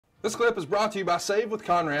This clip is brought to you by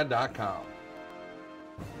SaveWithConrad.com.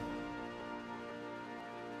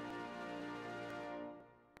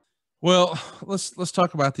 Well, let's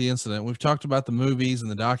talk about the incident. We've talked about the movies and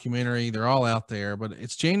the documentary. They're all out there, but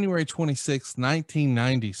it's January 26th,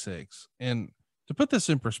 1996. And to put this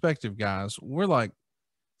in perspective, guys, we're like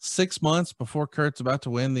 6 months before Kurt's about to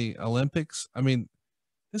win the Olympics. I mean,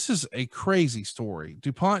 this is a crazy story.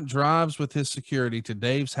 DuPont drives with his security to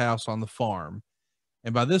Dave's house on the farm.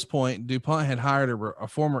 And by this point, DuPont had hired a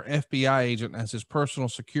former FBI agent as his personal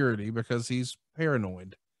security because he's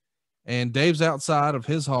paranoid. And Dave's outside of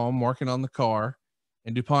his home working on the car,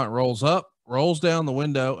 and DuPont rolls up, rolls down the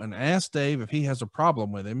window, and asks Dave if he has a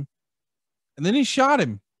problem with him. And then he shot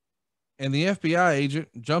him. And the FBI agent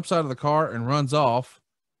jumps out of the car and runs off.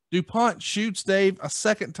 DuPont shoots Dave a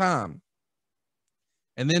second time.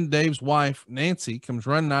 And then Dave's wife, Nancy, comes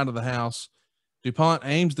running out of the house. DuPont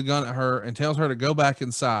aims the gun at her and tells her to go back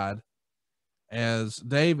inside. As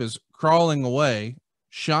Dave is crawling away,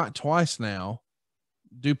 shot twice now,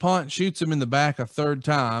 DuPont shoots him in the back a third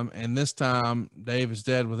time, and this time Dave is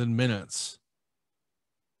dead within minutes.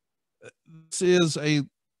 This is a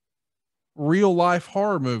real life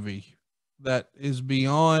horror movie that is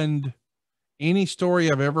beyond any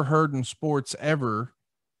story I've ever heard in sports ever.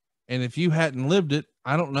 And if you hadn't lived it,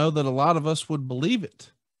 I don't know that a lot of us would believe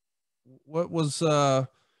it. What was the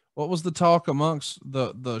talk amongst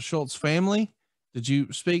the Schultz family? Did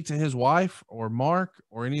you speak to his wife or Mark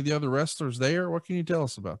or any of the other wrestlers there? What can you tell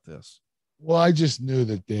us about this? Well, I just knew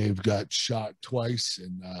that Dave got shot twice,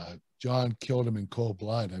 and John killed him in cold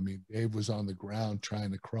blood. I mean, Dave was on the ground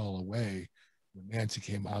trying to crawl away when Nancy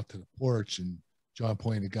came out to the porch, and John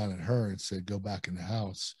pointed a gun at her and said, "Go back in the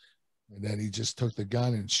house." And then he just took the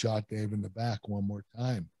gun and shot Dave in the back one more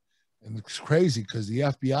time. And it's crazy because the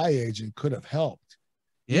FBI agent could have helped.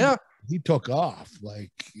 Yeah. He took off.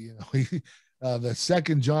 Like, you know, the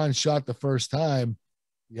second John shot the first time,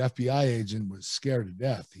 the FBI agent was scared to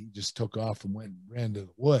death. He just took off and went and ran to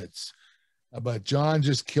the woods. But John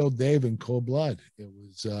just killed Dave in cold blood. It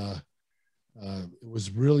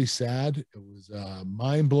was really sad. It was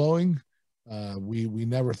mind blowing. We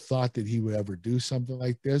never thought that he would ever do something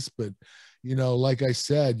like this, but you know, like I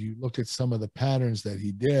said, you look at some of the patterns that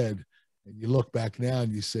he did, and you look back now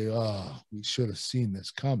and you say, "Oh, we should have seen this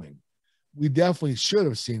coming." We definitely should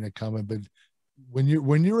have seen it coming, but when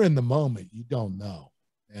you're in the moment, you don't know.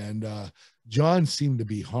 And John seemed to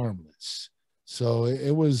be harmless, so it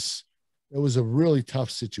was a really tough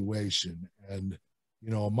situation. And you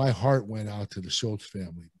know, my heart went out to the Schultz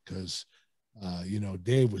family because you know,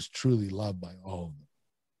 Dave was truly loved by all of them.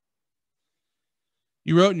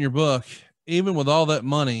 You wrote in your book, even with all that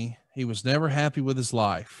money, he was never happy with his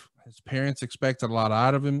life. His parents expected a lot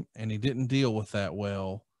out of him, and he didn't deal with that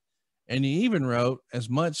well. And you even wrote, as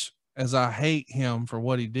much as I hate him for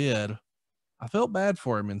what he did, I felt bad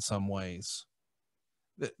for him in some ways.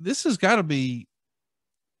 This has got to be,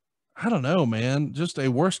 I don't know, man, just a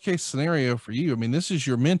worst case scenario for you. I mean, this is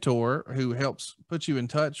your mentor who helps put you in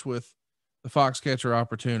touch with the Foxcatcher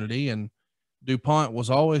opportunity, and DuPont was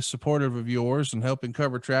always supportive of yours and helping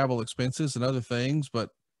cover travel expenses and other things. But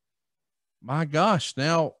my gosh,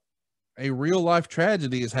 now a real life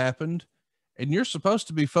tragedy has happened, and you're supposed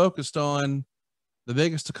to be focused on the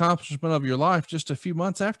biggest accomplishment of your life just a few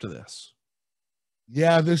months after this.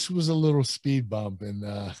 Yeah, this was a little speed bump in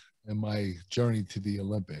my journey to the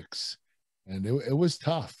Olympics, and it was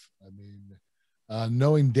tough. I mean,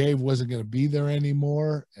 knowing Dave wasn't going to be there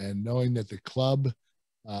anymore, and knowing that the club,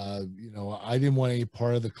 you know, I didn't want any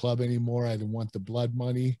part of the club anymore. I didn't want the blood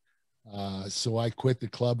money. So I quit the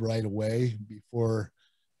club right away before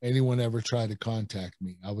anyone ever tried to contact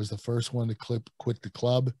me. I was the first one to quit the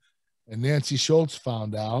club, and Nancy Schultz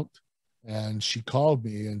found out, and she called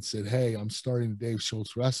me and said, "Hey, I'm starting the Dave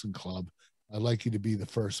Schultz Wrestling Club. I'd like you to be the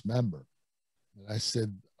first member." And I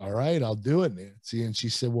said, "All right, I'll do it, Nancy." And she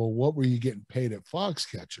said, "Well, what were you getting paid at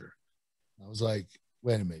Foxcatcher?" I was like,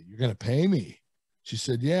 "Wait a minute, you're going to pay me?" She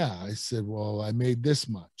said, "Yeah." I said, "Well, I made this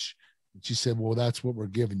much." And she said, "Well, that's what we're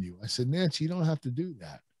giving you." I said, "Nancy, you don't have to do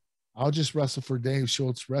that. I'll just wrestle for Dave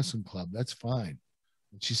Schultz Wrestling Club. That's fine."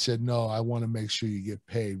 And she said, "No, I want to make sure you get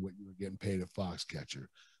paid what you were getting paid at Foxcatcher.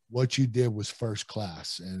 What you did was first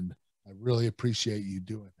class, and I really appreciate you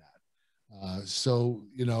doing that." So,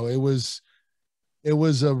 you know, it was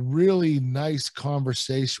a really nice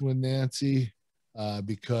conversation with Nancy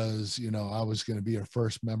because, you know, I was going to be her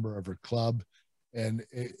first member of her club. And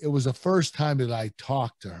it was the first time that I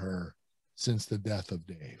talked to her since the death of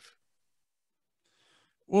Dave.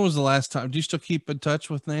 When was the last time? Do you still keep in touch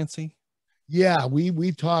with Nancy? Yeah,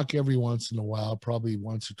 we talk every once in a while, probably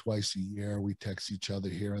once or twice a year. We text each other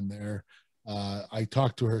here and there. I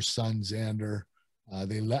talked to her son Xander. I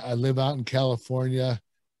live out in California.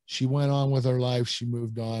 She went on with her life. She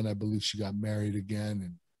moved on. I believe she got married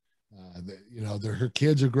again, and her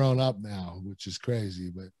kids are grown up now, which is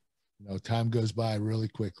crazy. But time goes by really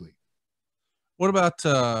quickly. What about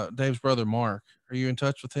Dave's brother Mark? Are you in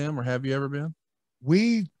touch with him, or have you ever been?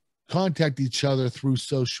 We contact each other through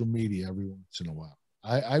social media every once in a while.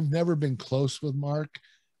 I've never been close with Mark,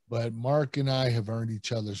 but Mark and I have earned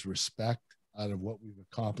each other's respect out of what we've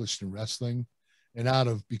accomplished in wrestling, and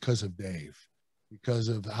because of Dave, because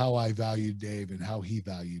of how I valued Dave and how he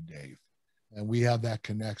valued Dave. And we have that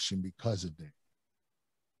connection because of Dave.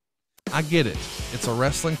 I get it. It's a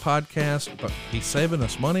wrestling podcast, but he's saving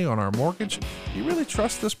us money on our mortgage. Do you really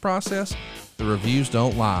trust this process? The reviews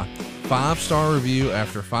don't lie. 5-star review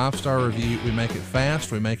after 5-star review. We make it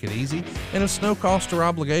fast, we make it easy, and it's no cost or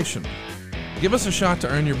obligation. Give us a shot to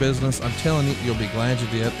earn your business. I'm telling you, you'll be glad you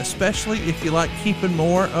did, especially if you like keeping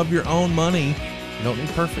more of your own money. You don't need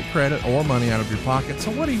perfect credit or money out of your pocket,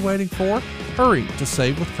 so what are you waiting for? Hurry to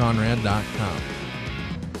savewithconrad.com.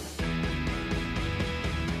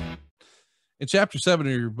 In chapter 7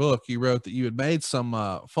 of your book, you wrote that you had made some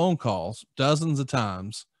phone calls dozens of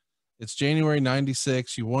times. It's January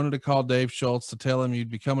 96. You wanted to call Dave Schultz to tell him you'd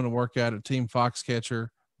be coming to work out at Team Foxcatcher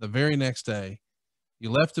the very next day. You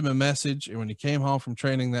left him a message, and when you came home from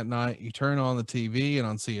training that night, you turn on the TV and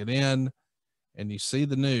on CNN, and you see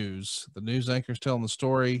the news. The news anchor's telling the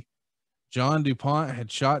story. John DuPont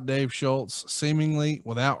had shot Dave Schultz seemingly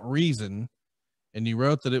without reason, and you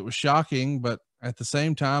wrote that it was shocking, but at the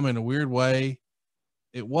same time, in a weird way,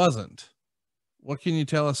 it wasn't. What can you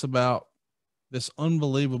tell us about this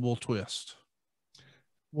unbelievable twist?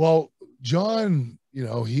 Well, John,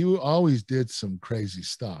 he always did some crazy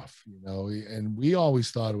stuff, and we always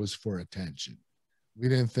thought it was for attention. We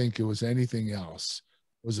didn't think it was anything else.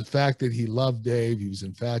 It was the fact that he loved Dave. He was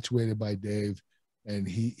infatuated by Dave, and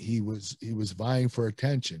he was vying for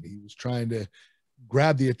attention. He was trying to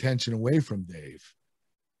grab the attention away from Dave.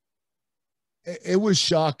 It was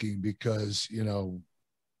shocking because,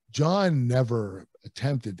 John never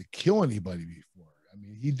attempted to kill anybody before. I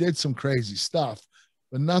mean, he did some crazy stuff,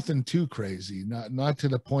 but nothing too crazy, not to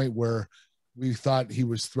the point where we thought he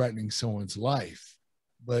was threatening someone's life.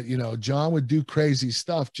 But, John would do crazy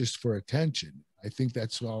stuff just for attention. I think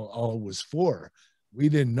that's all it was for. We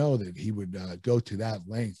didn't know that he would go to that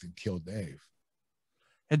length and kill Dave.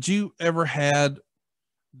 Had you ever had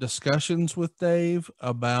discussions with Dave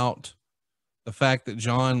about the fact that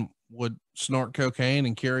John would snort cocaine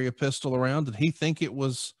and carry a pistol around? Did he think it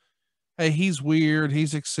was, hey, he's weird,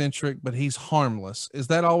 he's eccentric, but he's harmless? Is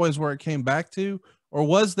that always where it came back to? Or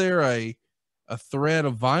was there a threat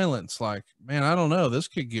of violence? Like, man, I don't know, this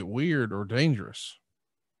could get weird or dangerous.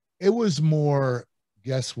 It was more,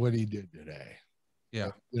 guess what he did today?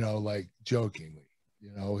 Yeah. Like jokingly,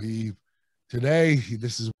 he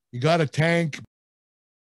got a tank,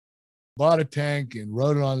 bought a tank and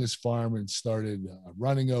rode it on his farm and started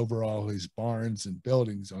running over all his barns and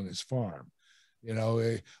buildings on his farm,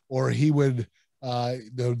 or he would,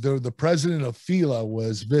 the president of FILA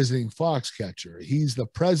was visiting Foxcatcher. He's the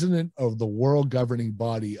president of the world governing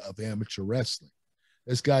body of amateur wrestling.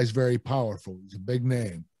 This guy's very powerful. He's a big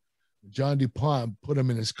name. John DuPont put him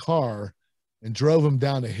in his car and drove him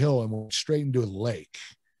down a hill and went straight into a lake.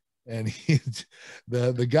 And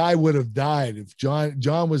the guy would have died if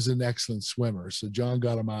John was an excellent swimmer. So John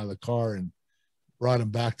got him out of the car and brought him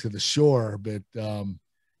back to the shore. But, the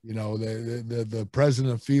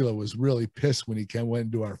president of FILA was really pissed when he went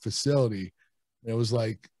into our facility. It was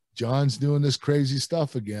like, John's doing this crazy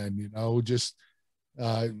stuff again,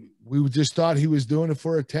 we just thought he was doing it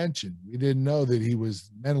for attention. We didn't know that he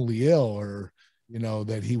was mentally ill or,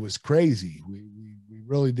 that he was crazy. We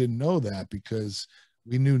really didn't know that because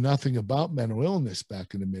we knew nothing about mental illness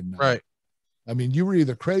back in the mid-90s. Right. I mean, you were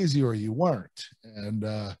either crazy or you weren't. And,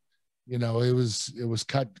 it was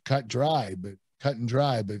cut and dry,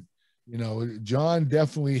 but John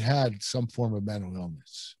definitely had some form of mental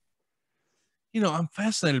illness. I'm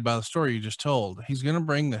fascinated by the story you just told. He's going to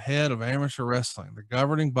bring the head of amateur wrestling, the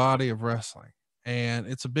governing body of wrestling. And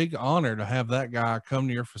it's a big honor to have that guy come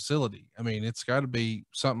to your facility. I mean, it's got to be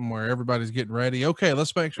something where everybody's getting ready. Okay,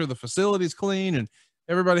 let's make sure the facility's clean and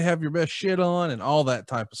everybody have your best shit on and all that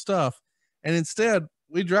type of stuff. And instead,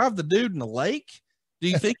 we drive the dude in the lake. Do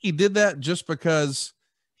you think he did that just because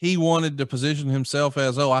he wanted to position himself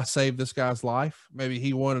as, oh, I saved this guy's life? Maybe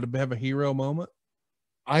he wanted to have a hero moment.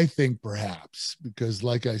 I think perhaps because,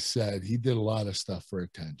 like I said, he did a lot of stuff for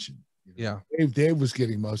attention. You know, Yeah. Dave was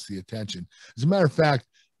getting most of the attention. As a matter of fact,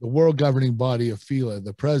 the world governing body of FILA,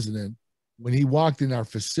 the president, when he walked in our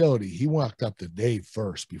facility, he walked up to Dave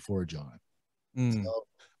first before John. So,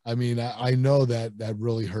 I mean, I know that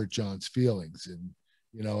really hurt John's feelings. And,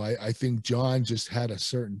 you know, I think John just had a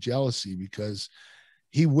certain jealousy because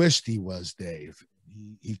he wished he was Dave.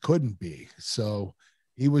 He couldn't be. So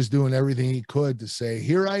he was doing everything he could to say,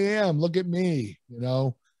 here I am, look at me, you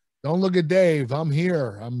know, don't look at Dave. I'm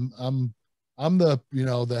here. I'm the, you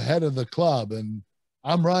know, the head of the club, and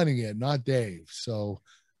I'm running it, not Dave. So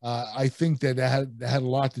I think that had a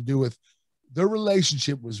lot to do with their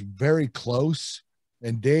relationship was very close,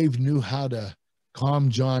 and Dave knew how to calm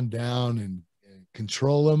John down and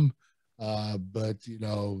control him. But, you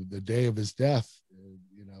know, the day of his death,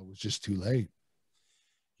 you know, it was just too late.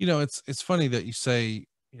 You know, it's funny that you say,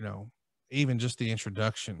 you know, even just the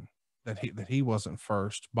introduction that he wasn't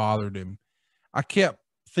first bothered him. I kept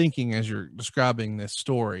thinking as you're describing this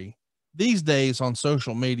story, these days on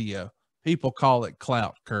social media, people call it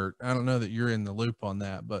clout, Kurt. I don't know that you're in the loop on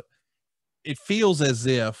that, but it feels as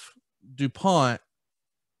if DuPont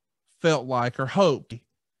felt like or hoped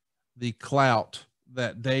the clout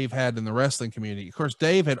that Dave had in the wrestling community. Of course,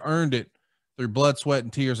 Dave had earned it through blood, sweat,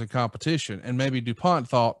 and tears of competition. And maybe DuPont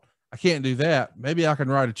thought, I can't do that. Maybe I can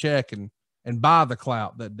write a check and buy the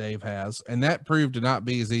clout that Dave has. And that proved to not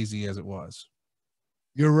be as easy as it was.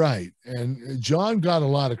 You're right. And John got a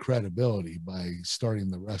lot of credibility by starting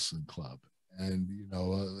the wrestling club. And, you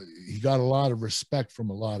know, he got a lot of respect from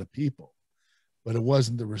a lot of people, but it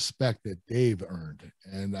wasn't the respect that Dave earned.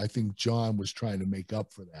 And I think John was trying to make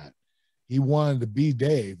up for that. He wanted to be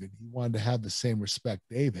Dave, and he wanted to have the same respect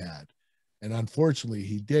Dave had. And unfortunately,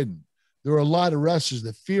 he didn't. There were a lot of wrestlers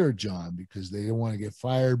that feared John because they didn't want to get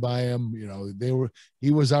fired by him. You know,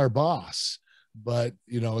 he was our boss. But,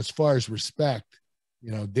 you know, as far as respect,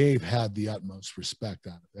 you know, Dave had the utmost respect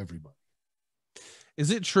out of everybody. Is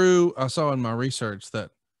it true? I saw in my research that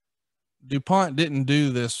DuPont didn't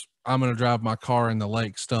do this, I'm going to drive my car in the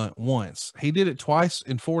lake stunt once. He did it twice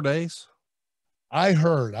in 4 days. I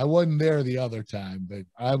heard, I wasn't there the other time, but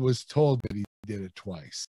I was told that he did it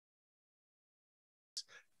twice.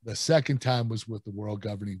 The second time was with the world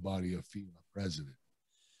governing body of FILA president.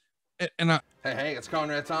 Hey, it's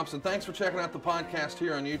Conrad Thompson. Thanks for checking out the podcast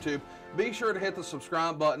here on YouTube. Be sure to hit the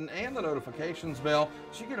subscribe button and the notifications bell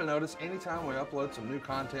so you get a notice anytime we upload some new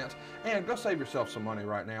content. And go save yourself some money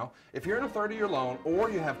right now. If you're in a 30-year loan or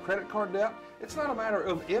you have credit card debt, it's not a matter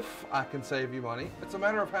of if I can save you money. It's a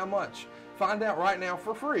matter of how much. Find out right now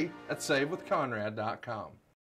for free at SaveWithConrad.com.